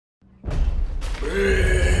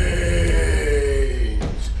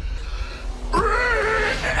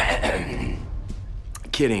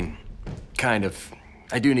Kidding. Kind of.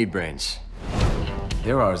 I do need brains.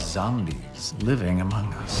 There are zombies living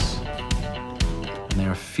among us. And they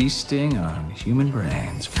are feasting on human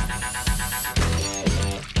brains.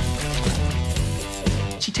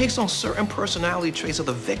 She takes on certain personality traits of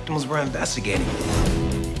the victims we're investigating.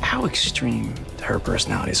 How extreme do her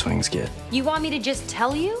personality swings get? You want me to just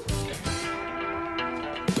tell you?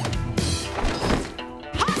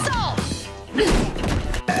 Hustle!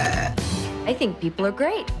 I think people are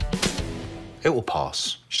great. It will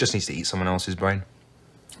pass. She just needs to eat someone else's brain.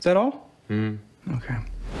 Is that all? Okay.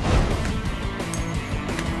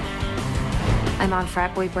 I'm on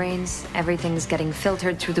frat boy brains. Everything's getting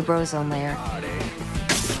filtered through the brozone layer.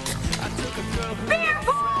 Beer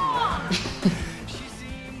pong!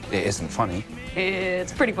 It isn't funny.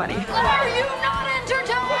 It's pretty funny. Are you not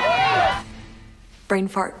entertained? Brain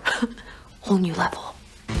fart. Whole new level.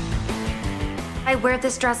 I wear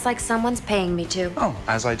this dress like someone's paying me to. Oh,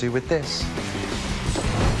 as I do with this.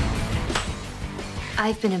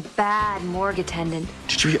 I've been a bad morgue attendant.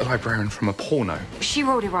 Did you eat a librarian from a porno? She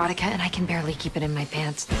wrote erotica and I can barely keep it in my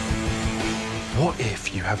pants. What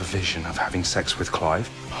if you have a vision of having sex with Clive?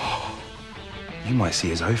 You might see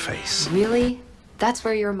his O-face. Really? That's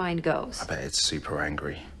where your mind goes. I bet it's super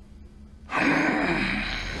angry.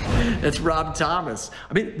 That's Rob Thomas.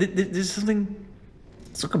 I mean, there's something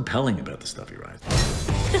so compelling about the stuff he writes.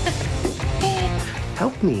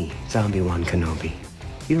 Help me, Zombie One Kenobi.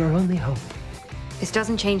 You're our only hope. This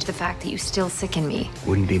doesn't change the fact that you still sicken me.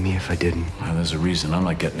 Wouldn't be me if I didn't. Well, there's a reason I'm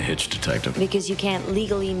not getting hitched, Detective. Because you can't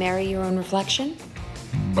legally marry your own reflection?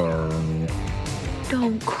 Burn.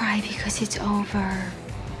 Don't cry because it's over.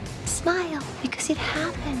 Smile because it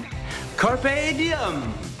happened. Carpe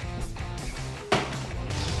diem!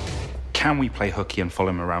 Can we play hooky and follow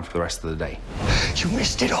him around for the rest of the day? You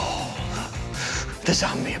missed it all. The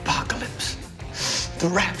zombie apocalypse. The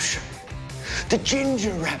rapture. The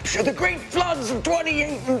ginger rapture. The great floods of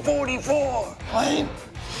 28 and 44. Wayne?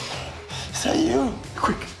 Is that you?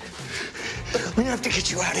 Quick. We have to get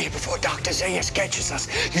you out of here before Dr. Zayas catches us.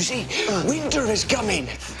 You see, winter is coming.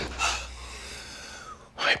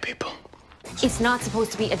 Hi, people. It's not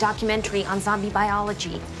supposed to be a documentary on zombie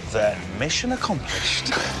biology. Then mission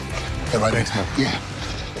accomplished. Hey, right next to me. Yeah.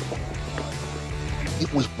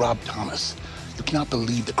 It was Rob Thomas. You cannot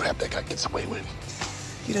believe the crap that guy gets away with.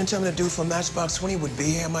 You didn't tell me the dude from Matchbox 20 would be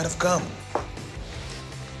here. I might have come.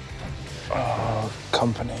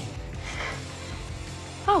 Company.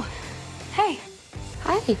 Oh, hey.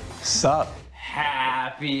 Hi. Sup?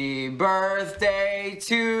 Happy birthday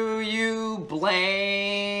to you,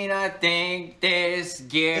 Blaine. I think this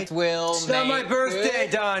gift will It's not my birthday,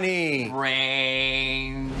 Donnie.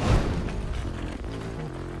 rain.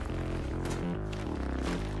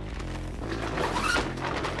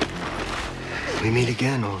 We meet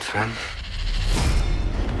again, old friend.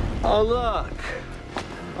 Oh, look.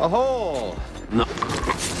 A hole. No.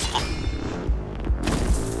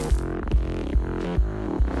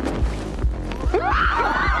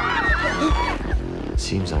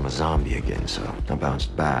 Seems I'm a zombie again, so I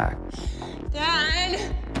bounced back. Dad!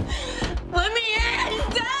 Let me in!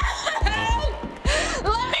 Dad!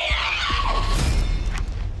 Let me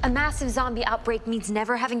in! A massive zombie outbreak means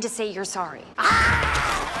never having to say you're sorry.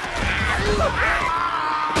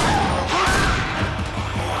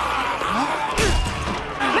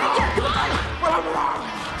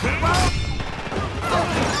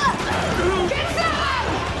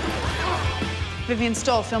 Vivian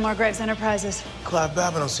Stoll, Fillmore Graves Enterprises. Clive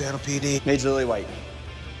Babineaux, Seattle PD. Major Lily White.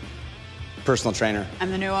 Personal trainer.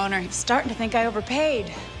 I'm the new owner. Starting to think I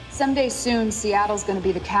overpaid. Someday soon, Seattle's going to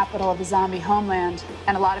be the capital of the zombie homeland,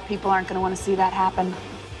 and a lot of people aren't going to want to see that happen.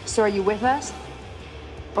 So are you with us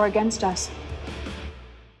or against us?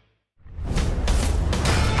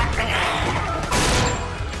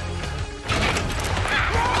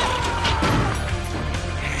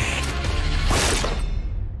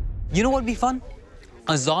 You know what would be fun?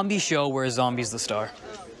 A zombie show where a zombie's the star.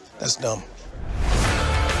 That's dumb.